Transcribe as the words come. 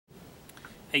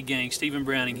Hey gang, Stephen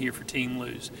Browning here for Team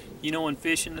Lose. You know, in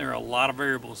fishing there are a lot of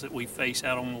variables that we face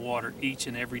out on the water each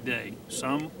and every day.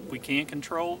 Some we can't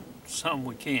control, some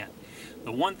we can't.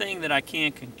 The one thing that I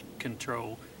can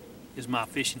control is my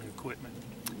fishing equipment.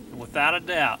 And without a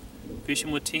doubt,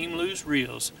 fishing with Team Lose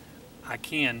reels, I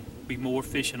can be more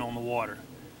efficient on the water.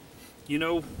 You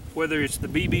know, whether it's the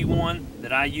BB1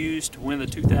 that I used to win the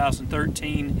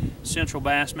 2013 Central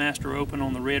Bassmaster Open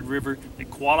on the Red River that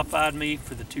qualified me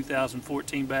for the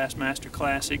 2014 Bassmaster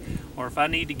Classic, or if I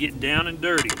need to get down and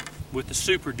dirty with the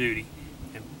Super Duty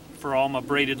and for all my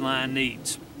braided line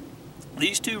needs.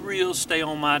 These two reels stay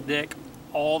on my deck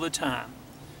all the time.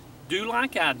 Do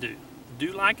like I do.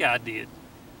 Do like I did.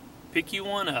 Pick you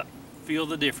one up. Feel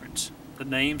the difference. The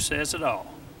name says it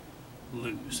all.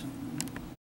 Lose.